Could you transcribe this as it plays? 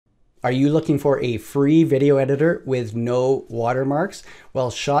Are you looking for a free video editor with no watermarks?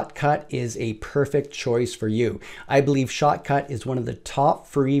 Well, Shotcut is a perfect choice for you. I believe Shotcut is one of the top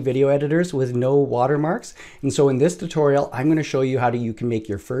free video editors with no watermarks. And so in this tutorial, I'm going to show you how you can make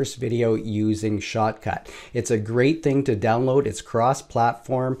your first video using Shotcut. It's a great thing to download. It's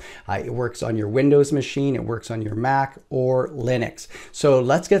cross-platform. It works on your Windows machine. It works on your Mac or Linux. So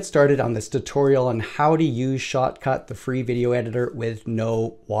let's get started on this tutorial on how to use Shotcut, the free video editor with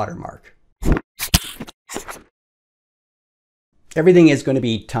no watermark. Everything is going to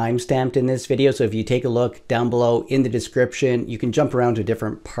be time-stamped in this video, so if you take a look down below in the description, you can jump around to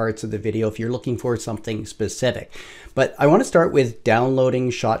different parts of the video if you're looking for something specific. But I want to start with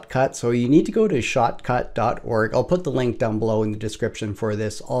downloading Shotcut, so you need to go to shotcut.org. I'll put the link down below in the description for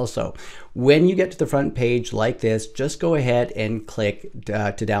this also. When you get to the front page like this, just go ahead and click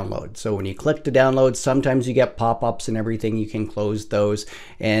to download. So when you click to download, sometimes you get pop-ups and everything. You can close those,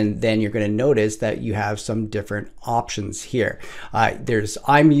 and then you're going to notice that you have some different options here.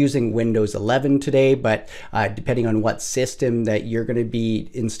 I'm using Windows 11 today, but depending on what system that you're going to be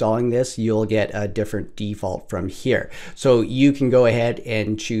installing this, you'll get a different default from here. So you can go ahead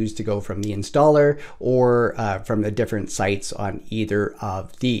and choose to go from the installer or from the different sites on either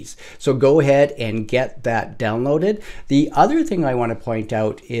of these. So go ahead and get that downloaded. The other thing I want to point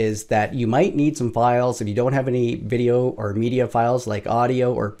out is that you might need some files if you don't have any video or media files like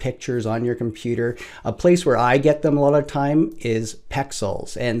audio or pictures on your computer. A place where I get them a lot of time is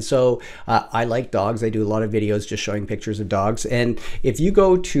Pexels. And so I like dogs. I do a lot of videos just showing pictures of dogs. And if you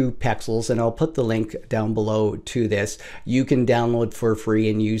go to Pexels, and I'll put the link down below to this, you can download for free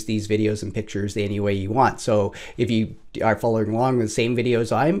and use these videos and pictures any way you want. So if you are following along with the same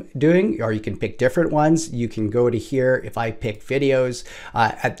videos I'm doing, or you can pick different ones, you can go to here. If I pick videos,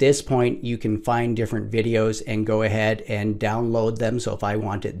 at this point, you can find different videos and go ahead and download them. So if I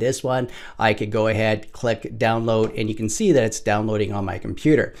wanted this one, I could go ahead, click download, and you can see that it's downloading on my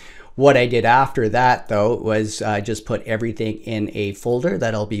computer. What I did after that, though, was just put everything in a folder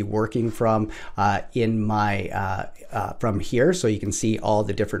that I'll be working from in my from here, so you can see all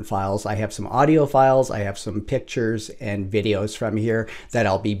the different files. I have some audio files, I have some pictures and videos from here that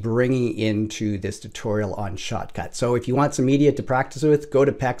I'll be bringing into this tutorial on Shotcut. So if you want some media to practice with, go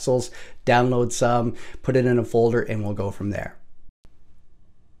to Pexels, download some, put it in a folder, and we'll go from there.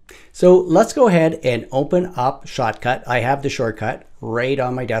 So let's go ahead and open up Shotcut. I have the shortcut right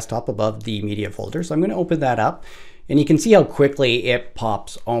on my desktop above the media folder. So I'm going to open that up, and you can see how quickly it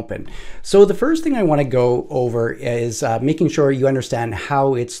pops open. So the first thing I want to go over is making sure you understand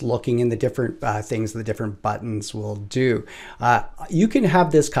how it's looking and the different things the different buttons will do. You can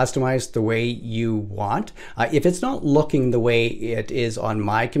have this customized the way you want. If it's not looking the way it is on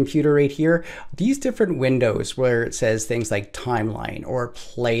my computer right here, these different windows where it says things like timeline or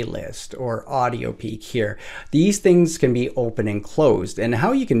playlist or audio peak here, these things can be open and closed. And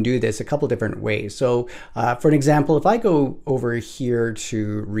how you can do this a couple different ways. So for an example, if I go over here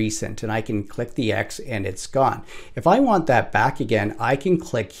to recent and I can click the X and it's gone. If I want that back again, I can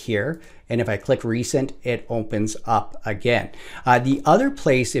click here. And if I click recent, it opens up again. The other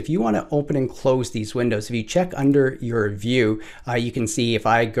place, if you want to open and close these windows, if you check under your view, you can see if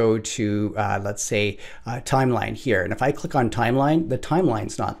I go to, let's say, timeline here. And if I click on timeline, the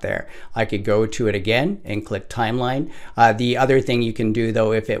timeline's not there. I could go to it again and click timeline. The other thing you can do,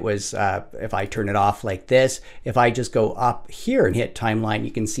 though, if I turn it off like this, if I just go up here and hit timeline,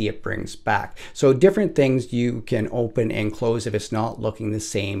 you can see it brings back. So different things you can open and close if it's not looking the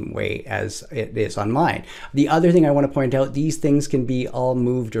same way as it is on mine. The other thing I want to point out, these things can be all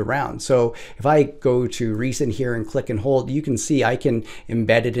moved around. So if I go to recent here and click and hold, you can see I can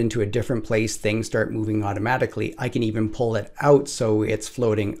embed it into a different place. Things start moving automatically. I can even pull it out so it's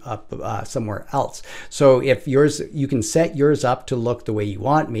floating up somewhere else. So if yours, you can set yours up to look the way you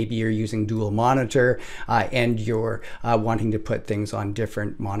want. Maybe you're using dual monitor and you're wanting to put things on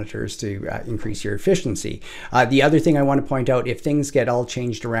different monitors to increase your efficiency. The other thing I want to point out, if things get all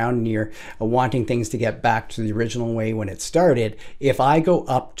changed around and you're wanting things to get back to the original way when it started, if I go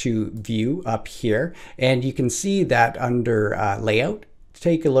up to view up here, and you can see that under layout,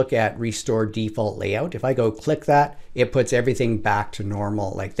 take a look at restore default layout. If I go click that, it puts everything back to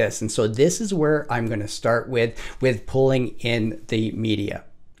normal like this. And so this is where I'm going to start with pulling in the media.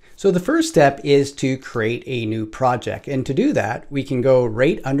 So the first step is to create a new project. And to do that, we can go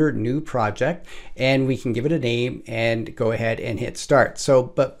right under New Project and we can give it a name and go ahead and hit Start.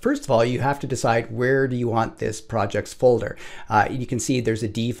 But first of all, you have to decide where do you want this project's folder. You can see there's a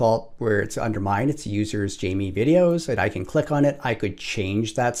default where it's under mine, it's Users Jamie Videos, and I can click on it. I could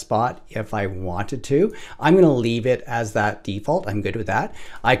change that spot if I wanted to. I'm going to leave it as that default. I'm good with that.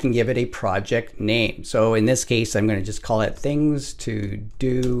 I can give it a project name. So in this case, I'm going to just call it Things to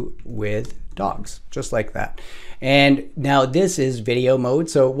Do with Dogs, just like that. And now this is video mode.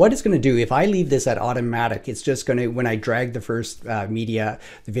 So what it's going to do, if I leave this at automatic, it's just going to, when I drag the first the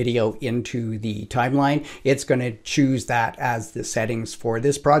video into the timeline, it's going to choose that as the settings for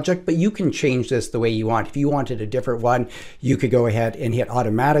this project. But you can change this the way you want. If you wanted a different one, you could go ahead and hit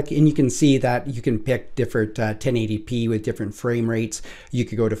automatic, and you can see that you can pick different 1080p with different frame rates. You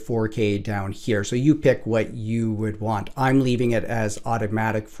could go to 4K down here. So you pick what you would want. I'm leaving it as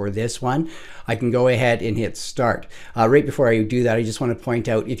automatic for this one. I can go ahead and hit Start. Right before I do that, I just want to point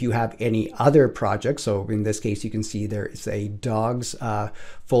out if you have any other projects, so in this case, you can see there is a dogs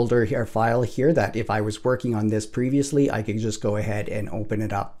folder here, file here, that if I was working on this previously, I could just go ahead and open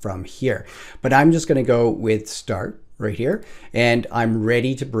it up from here. But I'm just going to go with Start right here, and I'm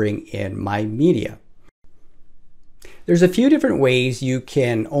ready to bring in my media. There's a few different ways you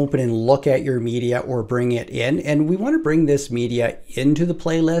can open and look at your media or bring it in, and we want to bring this media into the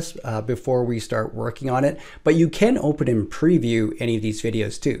playlist before we start working on it, but you can open and preview any of these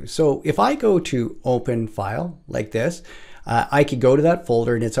videos too. So if I go to Open File like this, I could go to that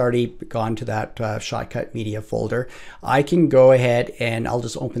folder, and it's already gone to that Shotcut media folder. I can go ahead and I'll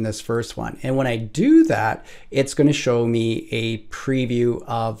just open this first one. And when I do that, it's going to show me a preview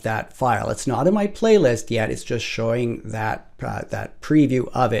of that file. It's not in my playlist yet. It's just showing that preview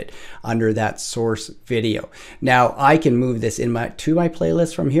of it under that source video. Now I can move this to my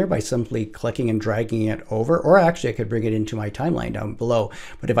playlist from here by simply clicking and dragging it over, or actually I could bring it into my timeline down below.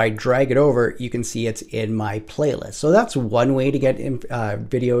 But if I drag it over, you can see it's in my playlist. So that's one way to get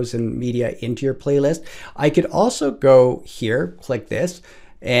videos and media into your playlist. I could also go here, click this,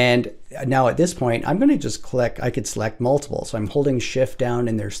 and now at this point, I'm going to just click, I could select multiple. So I'm holding Shift down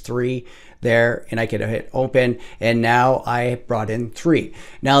and there's 3 there, and I could hit open, and now I brought in 3.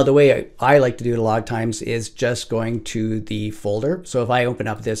 Now the way I like to do it a lot of times is just going to the folder. So if I open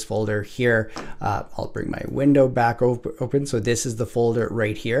up this folder here, I'll bring my window back open. So this is the folder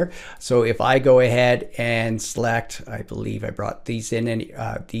right here. So if I go ahead and select, I believe I brought these in,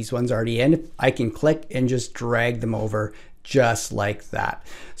 and these ones already in, I can click and just drag them over just like that.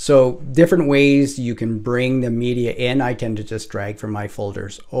 So different ways you can bring the media in. I tend to just drag from my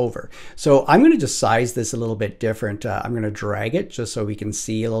folders over. So I'm going to just size this a little bit different. I'm going to drag it just so we can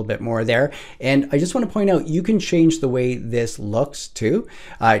see a little bit more there. And I just want to point out, you can change the way this looks too.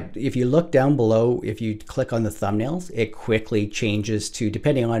 If you look down below, if you click on the thumbnails, it quickly changes to,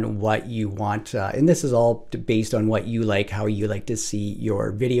 depending on what you want. And this is all based on what you like, how you like to see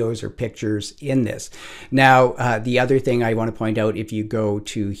your videos or pictures in this. Now, the other thing I want to point out, if you go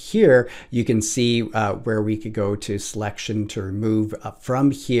to here, you can see where we could go to selection to remove.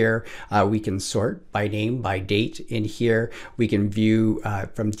 From here, we can sort by name, by date. In here, we can view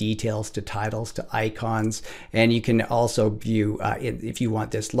from details to titles to icons. And you can also view, if you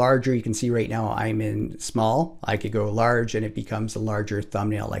want this larger, you can see right now I'm in small. I could go large and it becomes a larger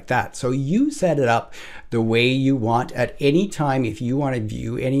thumbnail like that. So you set it up the way you want at any time if you want to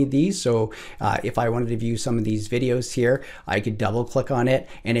view any of these. So if I wanted to view some of these videos here, I could double click on it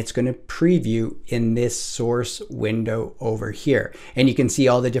and it's going to preview in this source window over here. And you can see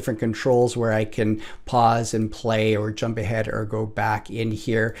all the different controls where I can pause and play or jump ahead or go back in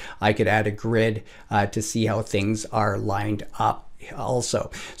here. I could add a grid to see how things are lined up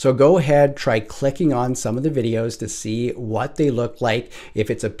also. So go ahead, try clicking on some of the videos to see what they look like. If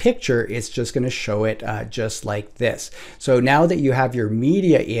it's a picture, it's just going to show it just like this. So now that you have your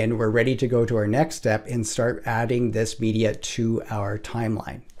media in, we're ready to go to our next step and start adding this media to our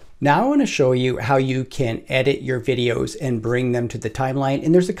timeline. Now I want to show you how you can edit your videos and bring them to the timeline,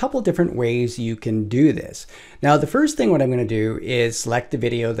 and there's a couple different ways you can do this. Now the first thing what I'm going to do is select the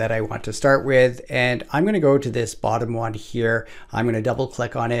video that I want to start with, and I'm going to go to this bottom one here. I'm going to double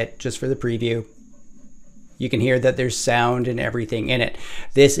click on it just for the preview. You can hear that there's sound and everything in it.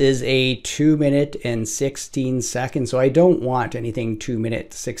 This is a 2 minute and 16 seconds. So I don't want anything 2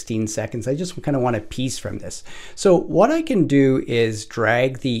 minutes, 16 seconds. I just kind of want a piece from this. So what I can do is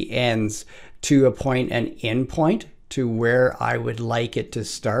drag the ends to a point, an end point to where I would like it to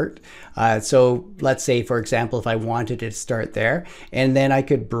start. So let's say, for example, if I wanted it to start there, and then I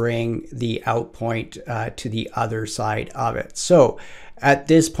could bring the out point to the other side of it. So At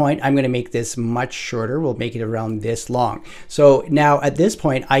this point, I'm going to make this much shorter. We'll make it around this long. So now at this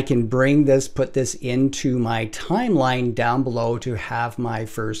point, I can bring this, put this into my timeline down below to have my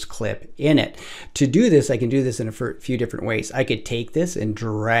first clip in it. To do this, I can do this in a few different ways. I could take this and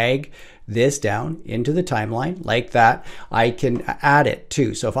drag this down into the timeline like that. I can add it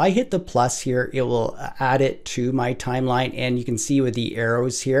too. So if I hit the plus here, it will add it to my timeline, and you can see with the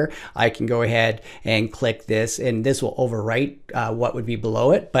arrows here, I can go ahead and click this, and this will overwrite what would be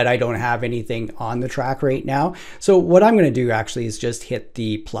below it, but I don't have anything on the track right now. So what I'm going to do actually is just hit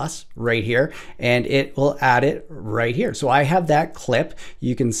the plus right here, and it will add it right here. So I have that clip.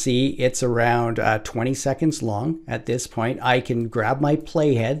 You can see it's around 20 seconds long at this point. I can grab my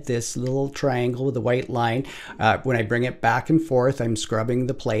playhead, this little triangle with the white line. When I bring it back and forth, I'm scrubbing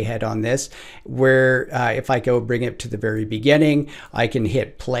the playhead on this, where if I go bring it to the very beginning, I can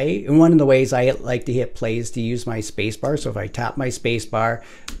hit play. And one of the ways I like to hit play is to use my space bar. So if I tap my space bar,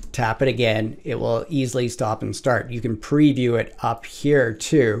 tap it again, it will easily stop and start. You can preview it up here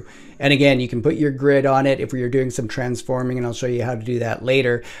too. And again, you can put your grid on it if you're doing some transforming, and I'll show you how to do that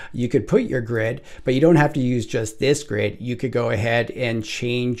later. You could put your grid, but you don't have to use just this grid. You could go ahead and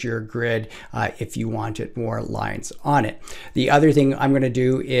change your grid if you wanted more lines on it. The other thing I'm going to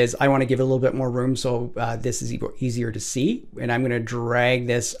do is I want to give it a little bit more room so this is easier to see, and I'm going to drag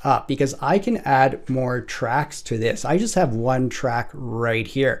this up because I can add more tracks to this. I just have one track right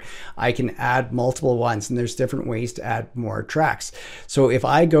here. I can add multiple ones, and there's different ways to add more tracks. So if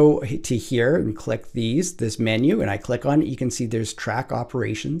I go to here and click this menu, and I click on it, you can see there's track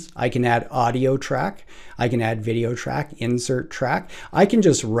operations. I can add audio track, I can add video track, insert track. I can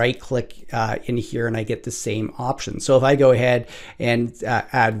just right click in here and I get the same option. So if I go ahead and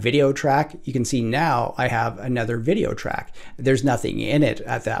add video track, you can see now I have another video track. There's nothing in it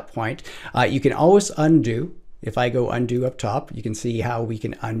at that point. You can always undo. If I go undo up top, you can see how we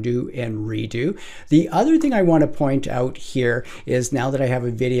can undo and redo. The other thing I want to point out here is, now that I have a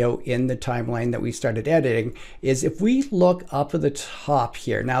video in the timeline that we started editing, is if we look up at the top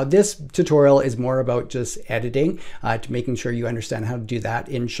here. Now this tutorial is more about just editing, to making sure you understand how to do that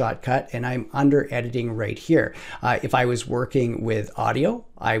in Shotcut, and I'm under editing right here. If I was working with audio,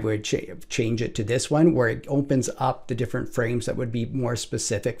 I would change it to this one where it opens up the different frames that would be more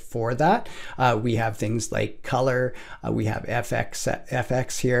specific for that. We have things like color, we have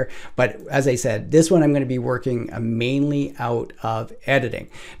FX here, but as I said, this one I'm going to be working mainly out of editing.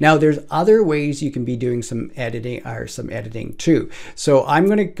 Now there's other ways you can be doing some editing too. So I'm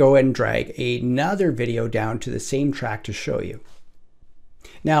going to go and drag another video down to the same track to show you.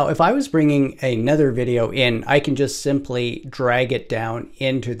 Now, if I was bringing another video in, I can just simply drag it down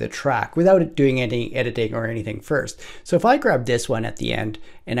into the track without it doing any editing or anything first. So if I grab this one at the end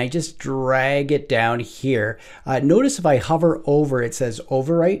and I just drag it down here, notice if I hover over, it says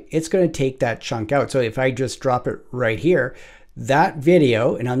overwrite, it's going to take that chunk out. So if I just drop it right here, that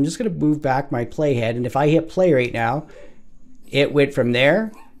video, and I'm just going to move back my playhead, and if I hit play right now, it went from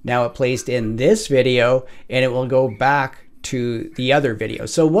there, now it placed in this video, and it will go back to the other video.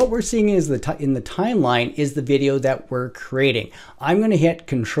 So what we're seeing is in the timeline is the video that we're creating. I'm going to hit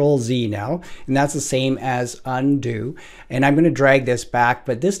Control Z now, and that's the same as undo, and I'm going to drag this back,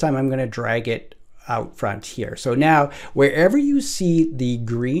 but this time I'm going to drag it out front here. So now wherever you see the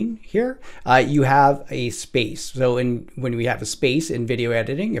green here, you have a space. So when we have a space in video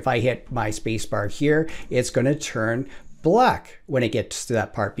editing, if I hit my space bar here, it's going to turn black when it gets to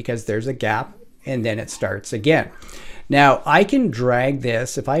that part because there's a gap and then it starts again. Now I can drag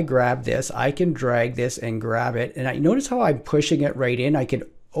this. If I grab this, I can drag this and grab it. And I notice how I'm pushing it right in. I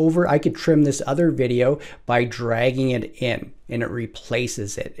could trim this other video by dragging it in, and it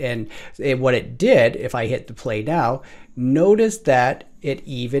replaces it. And what it did, if I hit the play now, notice that it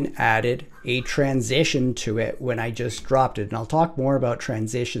even added a transition to it when I just dropped it. And I'll talk more about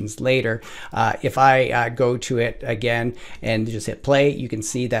transitions later. If I go to it again and just hit play, you can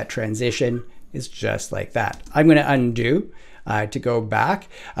see that transition is just like that. I'm going to undo to go back.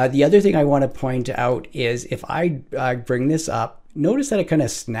 The other thing I want to point out is if I bring this up, notice that it kind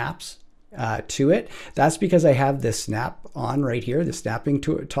of snaps to it. That's because I have this snap on right here, the snapping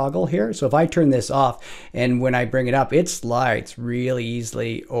toggle here. So if I turn this off and when I bring it up, it slides really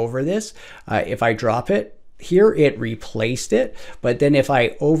easily over this. If I drop it, here it replaced it, but then if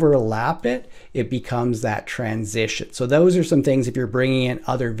I overlap it, it becomes that transition. So those are some things, if you're bringing in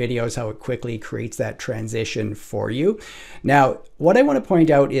other videos, how it quickly creates that transition for you. Now, what I want to point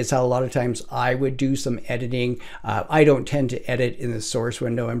out is how a lot of times I would do some editing. I don't tend to edit in the source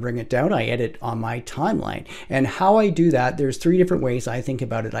window and bring it down. I edit on my timeline. And how I do that, there's 3 different ways I think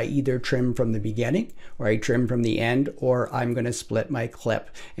about it. I either trim from the beginning, or I trim from the end, or I'm going to split my clip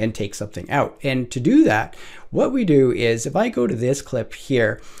and take something out. And to do that, what we do is, if I go to this clip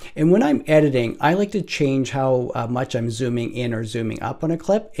here, and when I'm editing, I like to change how much I'm zooming in or zooming up on a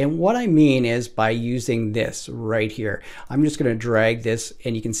clip. And what I mean is by using this right here. I'm just going to drag this,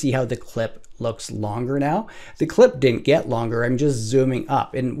 and you can see how the clip looks longer now. The clip didn't get longer, I'm just zooming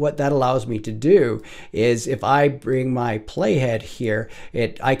up. And what that allows me to do is, if I bring my playhead here,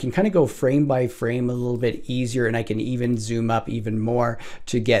 I can kind of go frame by frame a little bit easier, and I can even zoom up even more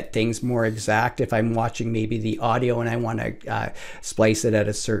to get things more exact. If I'm watching maybe the audio and I want to splice it at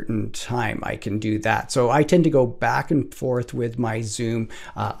a certain time, I can do that. So I tend to go back and forth with my zoom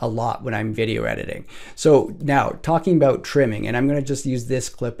a lot when I'm video editing. So now, talking about trimming, and I'm going to just use this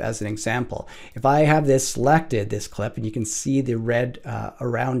clip as an example. If I have this selected, this clip, and you can see the red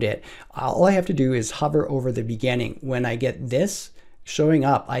around it, all I have to do is hover over the beginning. When I get this showing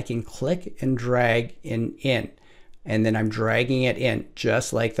up, I can click and drag in, and then I'm dragging it in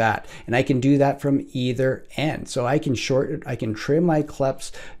just like that. And I can do that from either end. So I can shorten, I can trim my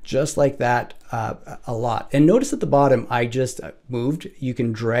clips just like that a lot. And notice at the bottom, I just moved. You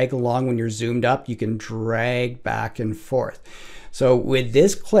can drag along when you're zoomed up. You can drag back and forth. So with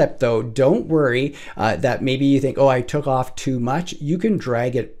this clip though, don't worry that maybe you think, oh, I took off too much. You can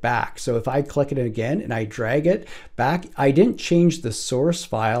drag it back. So if I click it again and I drag it back, I didn't change the source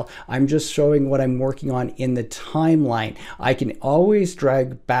file. I'm just showing what I'm working on in the timeline. I can always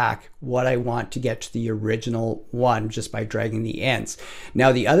drag back what I want to get to the original one just by dragging the ends.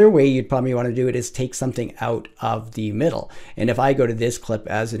 Now, the other way you'd probably want to do it is take something out of the middle. And if I go to this clip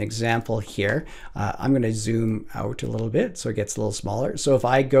as an example here, I'm going to zoom out a little bit so it gets a little smaller. So if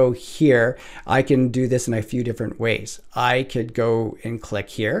I go here, I can do this in a few different ways. I could go and click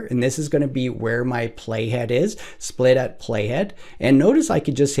here, and this is going to be where my playhead is, split at playhead. And notice I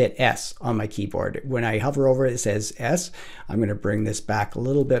could just hit S on my keyboard. When I hover over it, it says S. I'm going to bring this back a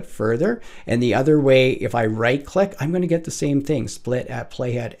little bit further. And the other way, if I right click, I'm going to get the same thing, split at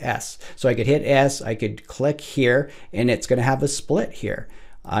playhead S. So I could hit S, I could click here, and it's going to have a split here.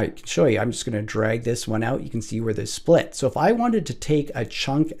 I can show you. I'm just going to drag this one out. You can see where there's split. So if I wanted to take a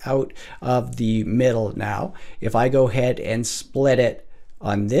chunk out of the middle now, if I go ahead and split it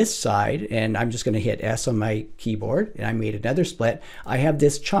on this side, and I'm just going to hit S on my keyboard, and I made another split, I have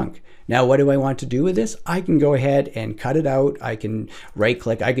this chunk. Now, what do I want to do with this? I can go ahead and cut it out. I can right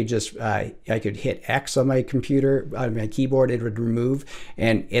click. I could just, I could hit X on my computer, on my keyboard, it would remove,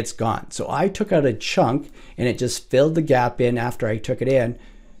 and it's gone. So I took out a chunk, and it just filled the gap in after I took it in.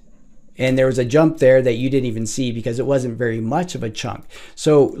 And there was a jump there that you didn't even see because it wasn't very much of a chunk.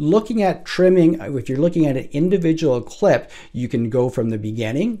 So looking at trimming, if you're looking at an individual clip, you can go from the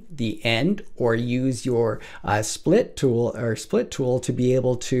beginning, the end, or use your split tool to be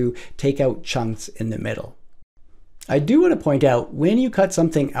able to take out chunks in the middle. I do want to point out, when you cut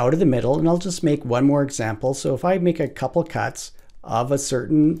something out of the middle, and I'll just make one more example. So if I make a couple cuts of a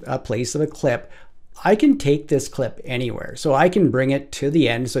certain place of a clip, I can take this clip anywhere. So I can bring it to the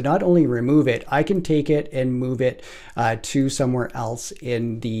end. So not only remove it, I can take it and move it to somewhere else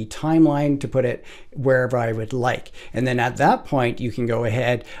in the timeline to put it wherever I would like. And then at that point, you can go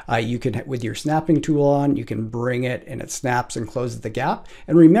ahead, you can, with your snapping tool on, you can bring it and it snaps and closes the gap.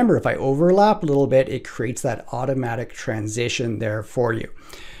 And remember, if I overlap a little bit, it creates that automatic transition there for you.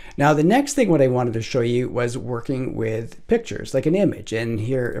 Now, the next thing what I wanted to show you was working with pictures, like an image. And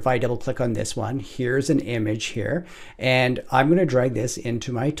here, if I double click on this one, here's an image here. And I'm going to drag this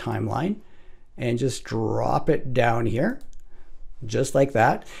into my timeline and just drop it down here, just like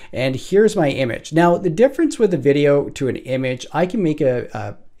that. And here's my image. Now, the difference with a video to an image, I can make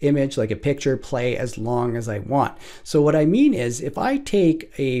a image, like a picture, play as long as I want. So what I mean is, if I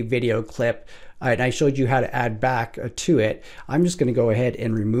take a video clip, and I showed you how to add back to it, I'm just going to go ahead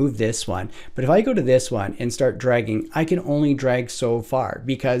and remove this one. But if I go to this one and start dragging, I can only drag so far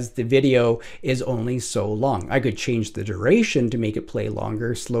because the video is only so long. I could change the duration to make it play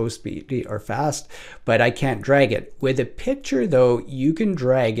longer, slow speed or fast, but I can't drag it. With a picture though, you can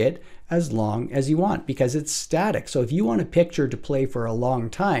drag it as long as you want because it's static. So if you want a picture to play for a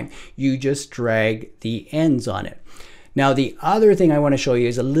long time, you just drag the ends on it. Now, the other thing I want to show you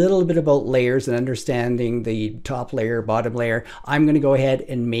is a little bit about layers and understanding the top layer, bottom layer. I'm going to go ahead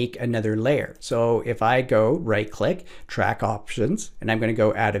and make another layer. So if I go right click, track options, and I'm going to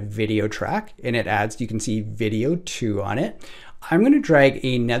go add a video track, and it adds, you can see video 2 on it. I'm going to drag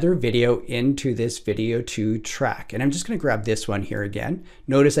another video into this video 2 track, and I'm just going to grab this one here again.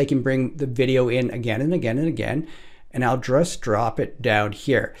 Notice I can bring the video in again and again and again, and I'll just drop it down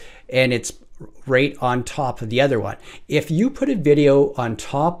here, and it's right on top of the other one. If you put a video on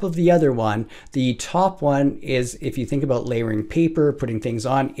top of the other one, the top one is, if you think about layering paper, putting things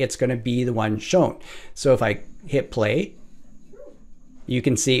on, it's going to be the one shown. So if I hit play, you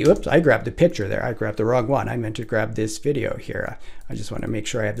can see, oops, I grabbed the picture there. I grabbed the wrong one. I meant to grab this video here. I just want to make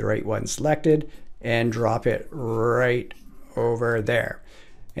sure I have the right one selected and drop it right over there.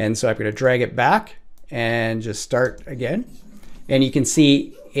 And so I'm going to drag it back and just start again. And you can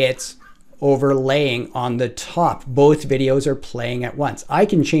see it's overlaying on the top. Both videos are playing at once. I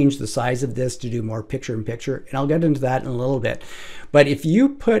can change the size of this to do more picture in picture, and I'll get into that in a little bit. But if you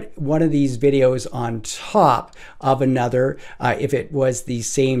put one of these videos on top of another, if it was the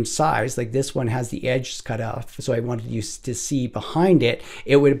same size, like this one has the edges cut off, so I wanted you to see behind it,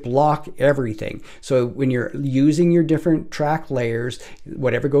 it would block everything. So when you're using your different track layers,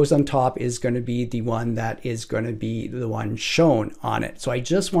 whatever goes on top is going to be the one that is going to be the one shown on it. So I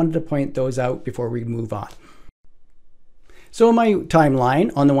just wanted to point those out before we move on. So in my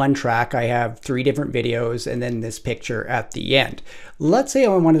timeline, on the one track, I have 3 different videos and then this picture at the end. Let's say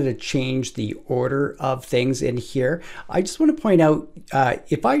I wanted to change the order of things in here. I just want to point out,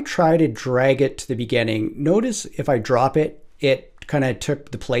 if I try to drag it to the beginning, notice if I drop it, it kind of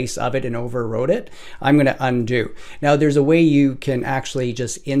took the place of it and overwrote it. I'm going to undo. Now there's a way you can actually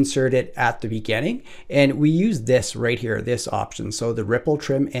just insert it at the beginning, and we use this right here, this option. So the ripple,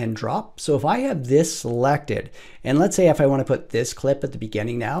 trim, and drop. So if I have this selected, and let's say if I want to put this clip at the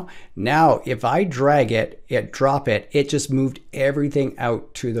beginning now if I drag it, drop it, it just moved everything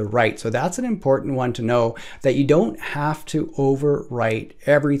out to the right. So that's an important one to know, that you don't have to overwrite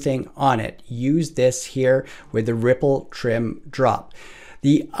everything on it. Use this here with the ripple, trim, drop.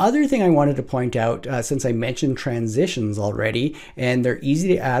 The other thing I wanted to point out, since I mentioned transitions already, and they're easy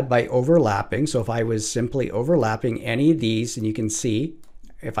to add by overlapping. So if I was simply overlapping any of these, and you can see,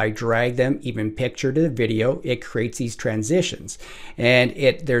 if I drag them even picture to the video, it creates these transitions. And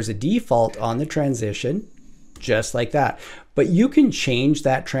there's a default on the transition, just like that. But you can change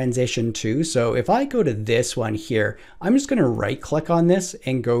that transition too. So if I go to this one here, I'm just going to right click on this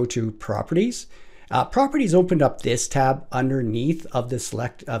and go to properties. Properties opened up this tab underneath of the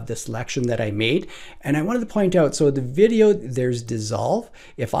selection that I made. And I wanted to point out, so the video, there's dissolve.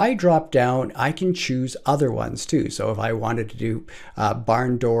 If I drop down, I can choose other ones too. So if I wanted to do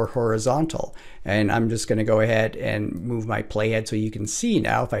barn door horizontal, and I'm just going to go ahead and move my playhead so you can see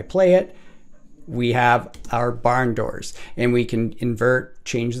now, if I play it, we have our barn doors, and we can invert,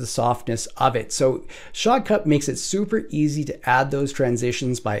 change the softness of it. So Shotcut makes it super easy to add those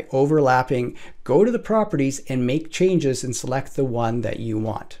transitions by overlapping. Go to the properties and make changes and select the one that you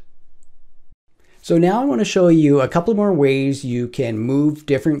want. So now I want to show you a couple more ways you can move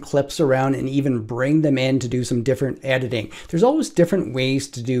different clips around and even bring them in to do some different editing. There's always different ways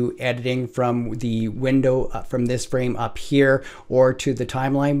to do editing from the window, from this frame up here, or to the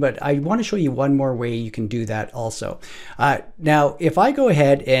timeline, but I want to show you one more way you can do that also. Now, if I go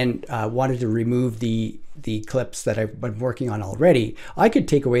ahead and wanted to remove the clips that I've been working on already, I could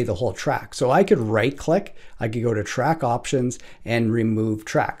take away the whole track. So I could right click, I could go to track options and remove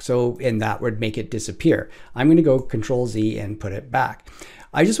track. So, and that would make it disappear. I'm going to go Control Z and put it back.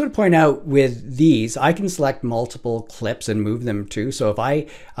 I just want to point out with these, I can select multiple clips and move them too. So if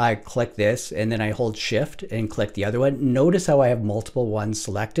I click this and then I hold Shift and click the other one, notice how I have multiple ones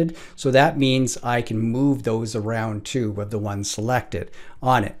selected. So that means I can move those around too with the ones selected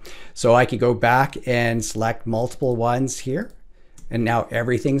on it. So I could go back and select multiple ones here. And now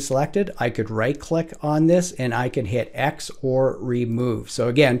everything's selected. I could right click on this and I can hit X or remove. So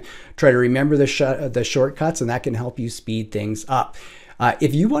again, try to remember the shortcuts, and that can help you speed things up.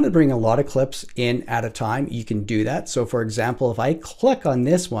 If you want to bring a lot of clips in at a time, you can do that. So for example, if I click on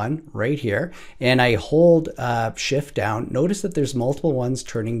this one right here and I hold Shift down, notice that there's multiple ones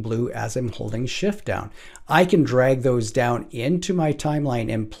turning blue as I'm holding Shift down. I can drag those down into my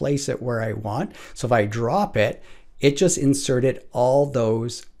timeline and place it where I want. So if I drop it, it just inserted all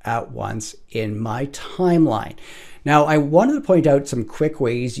those at once in my timeline. Now, I wanted to point out some quick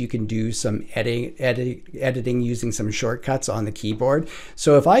ways you can do some editing using some shortcuts on the keyboard.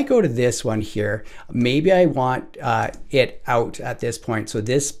 So if I go to this one here, maybe I want it out at this point. So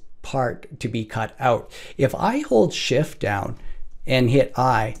this part to be cut out. If I hold Shift down and hit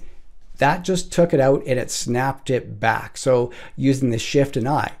I, that just took it out and it snapped it back. So using the Shift and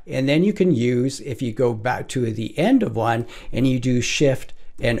I, and then you can use, if you go back to the end of one and you do Shift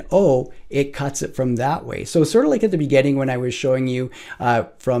and O, it cuts it from that way. So sort of like at the beginning when I was showing you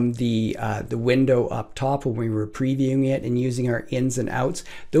from the window up top when we were previewing it and using our ins and outs,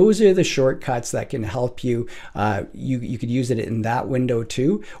 those are the shortcuts that can help you. You could use it in that window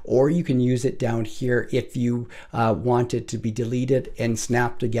too, or you can use it down here if you want it to be deleted and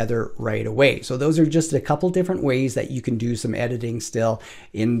snapped together right away. So those are just a couple different ways that you can do some editing still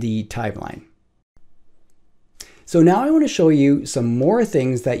in the timeline. So now I want to show you some more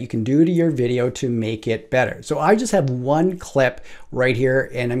things that you can do to your video to make it better. So I just have one clip right here,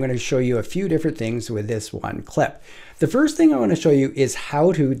 and I'm going to show you a few different things with this one clip. The first thing I want to show you is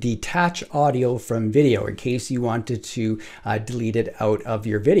how to detach audio from video in case you wanted to delete it out of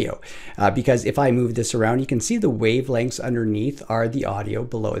your video. Because if I move this around, you can see the wavelengths underneath are the audio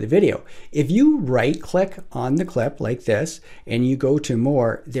below the video. If you right click on the clip like this and you go to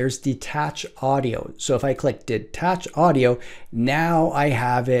more, there's detach audio. So if I click detach audio, now I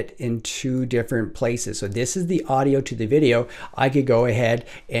have it in two different places. So this is the audio to the video. I could go ahead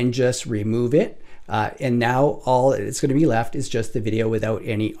and just remove it. And now all it's going to be left is just the video without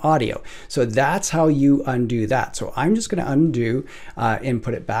any audio. So that's how you undo that. So I'm just going to undo and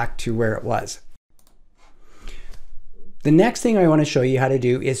put it back to where it was. The next thing I want to show you how to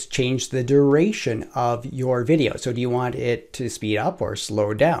do is change the duration of your video. So do you want it to speed up or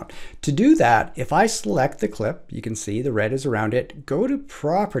slow down? To do that, if I select the clip, you can see the red is around it, go to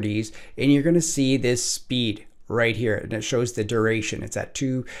properties and you're going to see this speed right here, and it shows the duration. It's at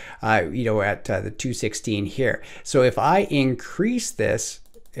the 216 here. So if I increase this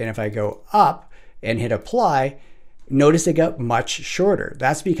and if I go up and hit apply, notice it got much shorter.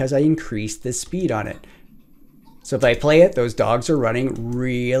 That's because I increased the speed on it. So if I play it, those dogs are running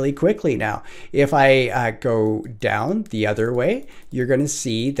really quickly now. If I go down the other way, you're going to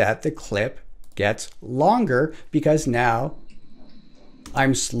see that the clip gets longer because now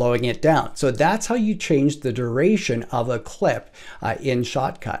I'm slowing it down. So that's how you change the duration of a clip in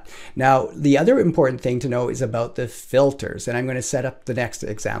Shotcut. Now, the other important thing to know is about the filters, and I'm going to set up the next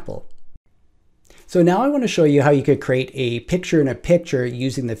example. So now I want to show you how you could create a picture in a picture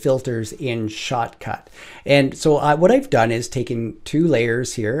using the filters in Shotcut. And so what I've done is taken two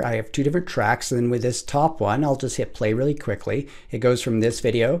layers here. I have two different tracks, and with this top one, I'll just hit play really quickly. It goes from this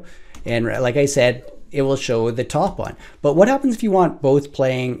video, and like I said, it will show the top one. But what happens if you want both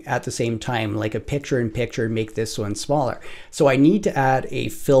playing at the same time, like a picture in picture, and make this one smaller? So I need to add a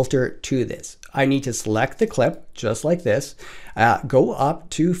filter to this. I need to select the clip just like this, go up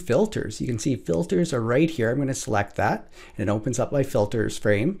to filters. You can see filters are right here. I'm going to select that and it opens up my filters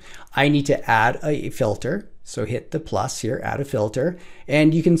frame. I need to add a filter. So hit the plus here, add a filter,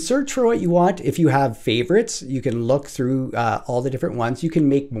 and you can search for what you want. If you have favorites, you can look through all the different ones. You can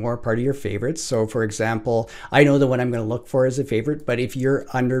make more part of your favorites. So for example, I know the one I'm going to look for is a favorite, but if you're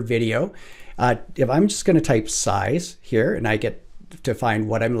under video, if I'm just going to type size here and I get to find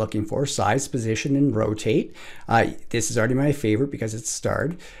what I'm looking for, size, position, and rotate. This is already my favorite because it's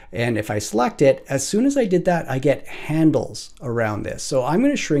starred. And if I select it, as soon as I did that, I get handles around this. So I'm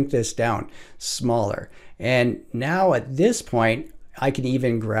going to shrink this down smaller. And now at this point, I can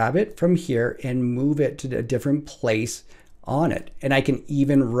even grab it from here and move it to a different place on it. And I can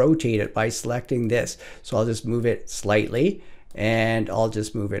even rotate it by selecting this. So I'll just move it slightly. And I'll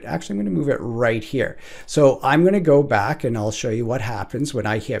just move it. Actually, I'm going to move it right here. So I'm going to go back and I'll show you what happens when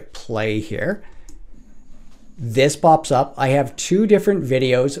I hit play here. This pops up. I have two different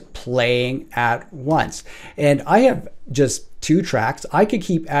videos playing at once. And I have just two tracks. I could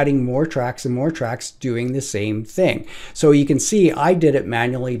keep adding more tracks and more tracks doing the same thing. So you can see I did it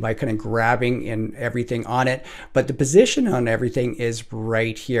manually by kind of grabbing and everything on it, but the position on everything is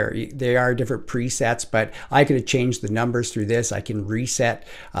right here. There are different presets, but I could have changed the numbers through this. I can reset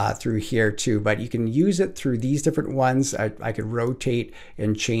through here too, but you can use it through these different ones. I could rotate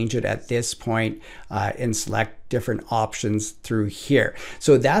and change it at this point and select different options through here.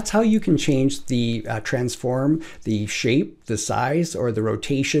 So that's how you can change the transform the shape, the size, or the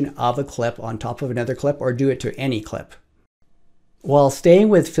rotation of a clip on top of another clip, or do it to any clip. While staying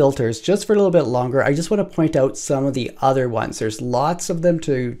with filters just for a little bit longer, I just want to point out some of the other ones. There's lots of them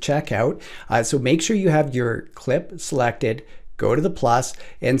to check out. So make sure you have your clip selected, go to the plus,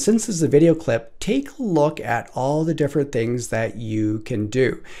 and since this is a video clip, take a look at all the different things that you can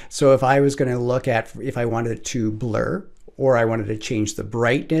do. So if I was going to look at if I wanted to blur or I wanted to change the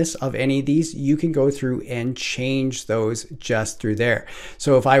brightness of any of these, you can go through and change those just through there.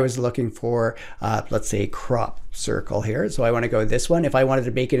 So if I was looking for, let's say, crop circle here, so I want to go this one. If I wanted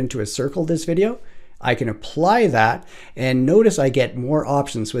to make it into a circle this video, I can apply that, and notice I get more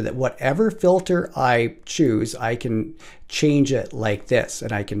options with it. Whatever filter I choose, I can change it like this,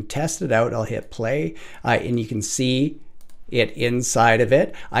 and I can test it out. I'll hit play, and you can see it inside of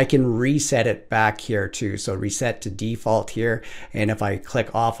it. I can reset it back here too. So reset to default here. And if I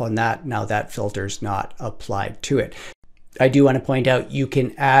click off on that, now that filter's not applied to it. I do want to point out you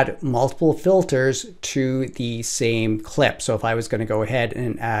can add multiple filters to the same clip. So if I was going to go ahead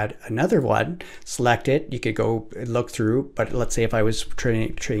and add another one, select it, you could go look through, but let's say if I was trying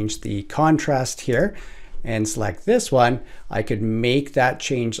to change the contrast here and select this one, I could make that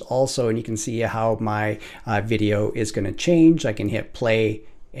change also, and you can see how my video is going to change. I can hit play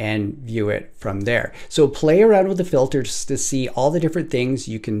and view it from there. So play around with the filters to see all the different things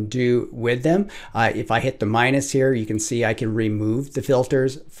you can do with them. If I hit the minus here, you can see I can remove the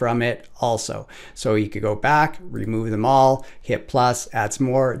filters from it also. So you could go back, remove them all, hit plus, add some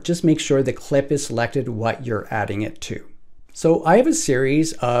more. Just make sure the clip is selected what you're adding it to. So I have a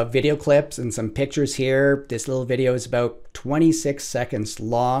series of video clips and some pictures here. This little video is about 26 seconds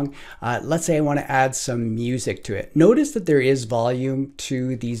long. Let's say I want to add some music to it. Notice that there is volume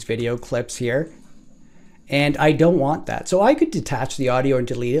to these video clips here, and I don't want that. So I could detach the audio and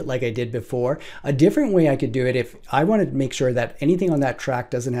delete it like I did before. A different way I could do it, if I wanted to make sure that anything on that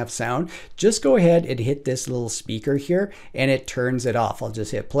track doesn't have sound, just go ahead and hit this little speaker here and it turns it off. I'll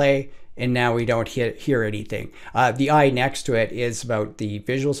just hit play, and now we don't hear anything. The eye next to it is about the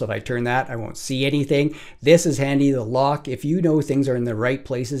visual, so if I turn that, I won't see anything. This is handy, the lock. If you know things are in the right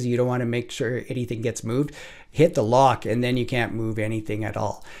places, you don't want to make sure anything gets moved, hit the lock and then you can't move anything at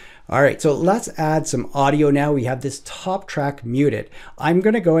all. All right, so let's add some audio now. We have this top track muted. I'm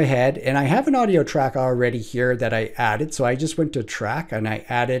gonna go ahead, and I have an audio track already here that I added. So I just went to track and I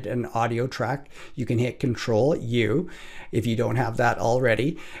added an audio track. You can hit Control U if you don't have that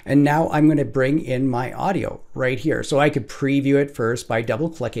already. And now I'm gonna bring in my audio right here. So I could preview it first by double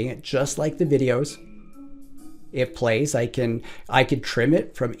clicking it, just like the videos. It plays. I could trim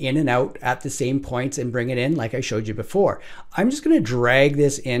it from in and out at the same points and bring it in like I showed you before. I'm just going to drag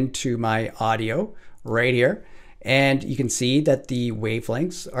this into my audio right here, and you can see that the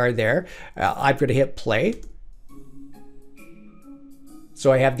wavelengths are there. I'm going to hit play.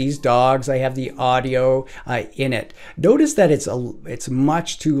 So I have these dogs, I have the audio in it. Notice that it's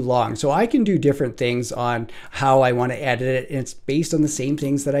much too long. So I can do different things on how I want to edit it, and it's based on the same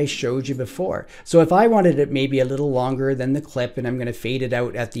things that I showed you before. So if I wanted it maybe a little longer than the clip and I'm going to fade it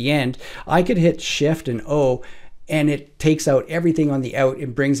out at the end, I could hit Shift and O, and it takes out everything on the out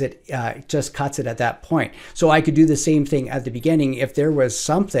and brings it, just cuts it at that point. So I could do the same thing at the beginning. If there was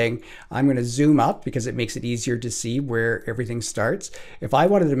something, I'm going to zoom up because it makes it easier to see where everything starts. If I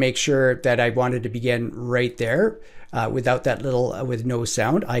wanted to make sure that I wanted to begin right there, without that little, with no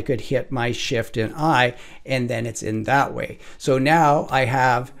sound, I could hit my Shift and I, and then it's in that way. So now I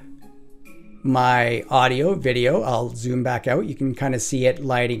have my audio video. I'll zoom back out. You can kind of see it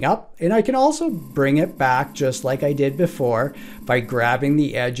lighting up, and I can also bring it back just like I did before by grabbing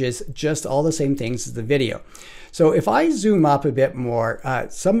the edges, just all the same things as the video. So if I zoom up a bit more,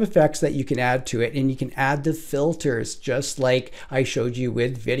 some effects that you can add to it, and you can add the filters just like I showed you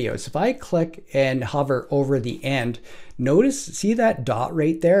with videos. If I click and hover over the end, notice, see that dot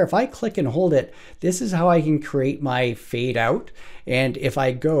right there? If I click and hold it, this is how I can create my fade out. And if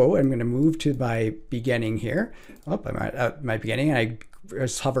I go, I'm going to move to my beginning here. Oh, I'm at my beginning, and I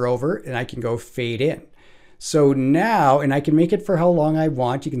just hover over and I can go fade in. So now, and I can make it for how long I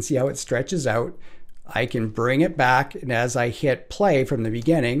want. You can see how it stretches out. I can bring it back, and as I hit play from the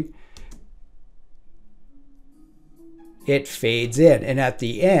beginning, it fades in, and at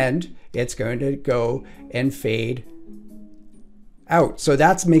the end it's going to go and fade out. So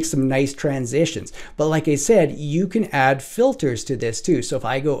that makes some nice transitions. But like I said, you can add filters to this too. So if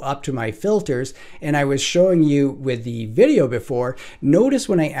I go up to my filters, and I was showing you with the video before, notice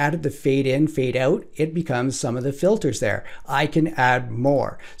when I added the fade in, fade out, it becomes some of the filters there. I can add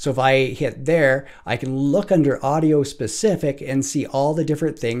more. So if I hit there, I can look under audio specific and see all the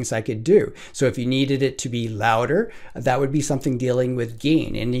different things I could do. So if you needed it to be louder, that would be something dealing with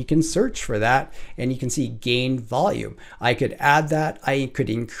gain, and you can search for that and you can see gain volume. I could add that. I could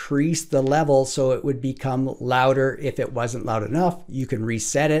increase the level so it would become louder. If it wasn't loud enough, you can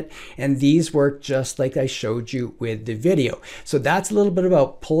reset it. And these work just like I showed you with the video. So that's a little bit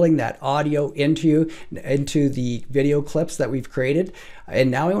about pulling that audio into the video clips that we've created. And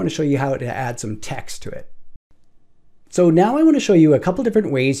now I want to show you how to add some text to it. So now I want to show you a couple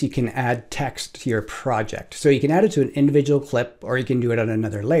different ways you can add text to your project. So you can add it to an individual clip, or you can do it on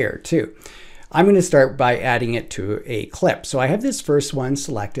another layer too. I'm going to start by adding it to a clip. So I have this first one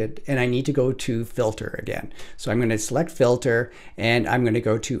selected and I need to go to filter again. So I'm going to select filter and I'm going to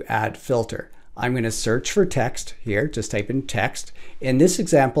go to add filter. I'm going to search for text here, just type in text. In this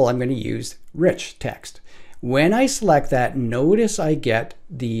example, I'm going to use rich text. When I select that, notice I get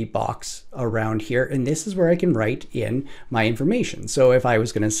the box around here, and this is where I can write in my information. So if I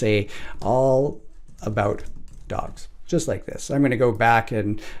was going to say all about dogs, just like this, I'm going to go back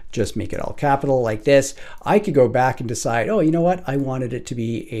and just make it all capital like this. I could go back and decide, oh, you know what? I wanted it to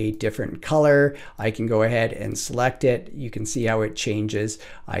be a different color. I can go ahead and select it. You can see how it changes.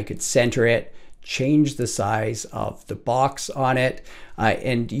 I could center it, change the size of the box on it,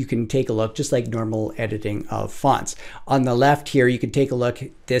 and you can take a look just like normal editing of fonts. On the left here, you can take a look.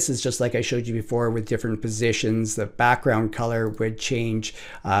 This is just like I showed you before with different positions. The background color would change.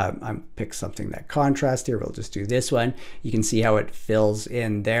 I pick something that contrasts here. We'll just do this one. You can see how it fills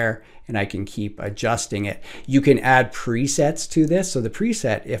in there, and I can keep adjusting it. You can add presets to this. So the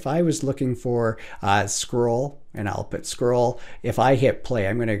preset, if I was looking for scroll, and I'll put scroll. If I hit play,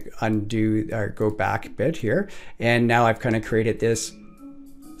 I'm going to undo or go back a bit here. And now I've kind of created this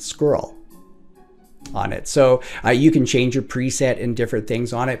scroll on it. So you can change your preset and different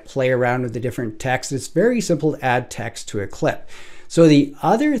things on it, play around with the different text. It's very simple to add text to a clip. So the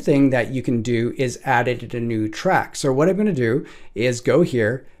other thing that you can do is add it to a new track. So what I'm going to do is go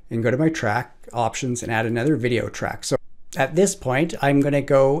here and go to my track options and add another video track. So at this point, I'm going to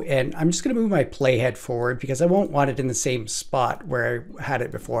go and I'm just going to move my playhead forward because I won't want it in the same spot where I had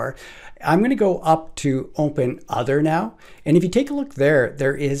it before. I'm going to go up to open other now. And if you take a look there,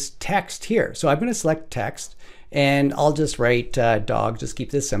 there is text here. So I'm going to select text and I'll just write dog, just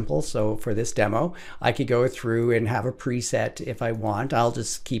keep this simple. So for this demo, I could go through and have a preset if I want. I'll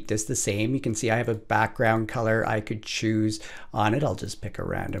just keep this the same. You can see I have a background color I could choose on it. I'll just pick a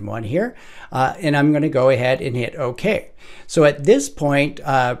random one here. And I'm going to go ahead and hit OK. So at this point,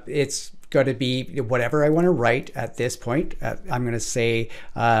 it's going to be whatever I want to write at this point. I'm going to say,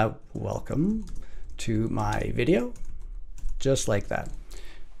 welcome to my video, just like that.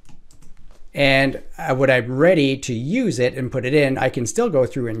 And when I'm ready to use it and put it in, I can still go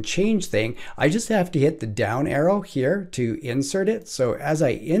through and change things. I just have to hit the down arrow here to insert it. So as I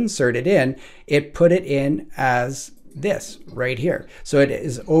insert it in, it put it in as this right here. So it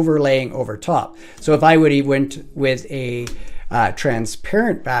is overlaying over top. So if I would have went with a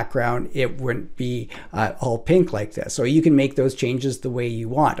transparent background, it wouldn't be all pink like this. So you can make those changes the way you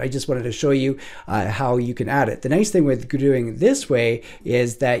want. I just wanted to show you how you can add it. The nice thing with doing this way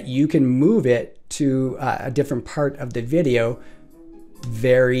is that you can move it to a different part of the video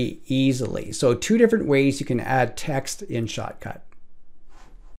very easily. So two different ways you can add text in Shotcut.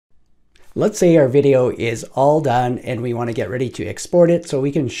 Let's say our video is all done and we want to get ready to export it so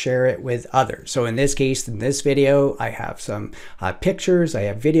we can share it with others. So in this case, in this video, I have some pictures, I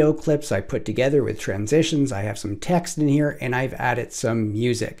have video clips I put together with transitions, I have some text in here, and I've added some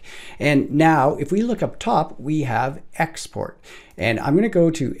music. And now if we look up top, we have export. And I'm going to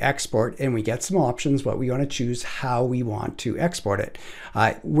go to export and we get some options, what we want to choose, how we want to export it.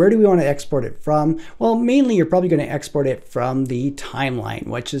 Where do we want to export it from? Well, mainly you're probably going to export it from the timeline,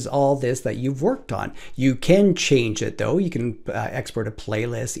 which is all this that you've worked on. You can change it though. You can export a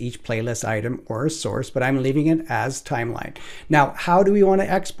playlist, each playlist item or a source, but I'm leaving it as timeline. Now, how do we want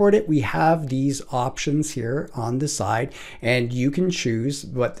to export it? We have these options here on the side and you can choose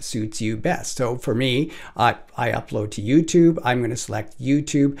what suits you best. So for me, I upload to YouTube. I'm going to select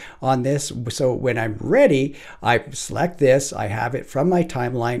YouTube on this. So when I'm ready, I select this, I have it from my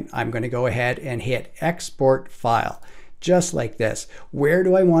timeline. I'm going to go ahead and hit export file, just like this. Where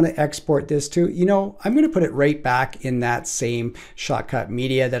do I want to export this to? You know, I'm going to put it right back in that same Shotcut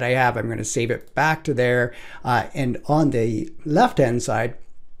media that I have. I'm going to save it back to there. And on the left-hand side,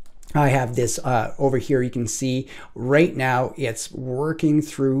 I have this over here. You can see right now it's working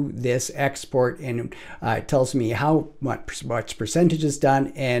through this export and it tells me how much percentage is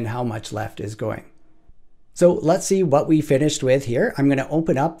done and how much left is going. So let's see what we finished with here. I'm going to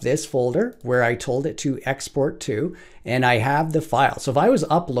open up this folder where I told it to export to, and I have the file. So if I was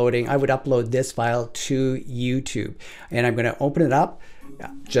uploading, I would upload this file to YouTube, and I'm going to open it up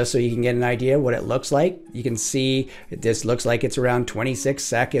just so you can get an idea what it looks like. You can see this looks like it's around 26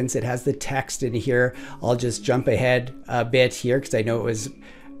 seconds. It has the text in here. I'll just jump ahead a bit here because I know it was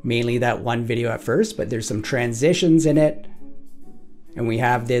mainly that one video at first, but there's some transitions in it. and we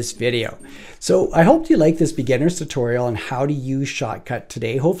have this video. So I hope you like this beginner's tutorial on how to use Shotcut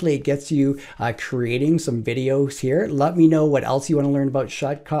today. Hopefully it gets you creating some videos here. Let me know what else you want to learn about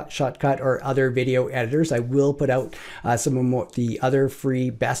Shotcut or other video editors. I will put out some of the other free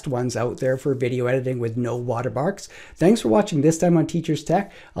best ones out there for video editing with no watermarks. Thanks for watching this time on Teacher's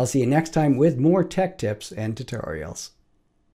Tech. I'll see you next time with more tech tips and tutorials.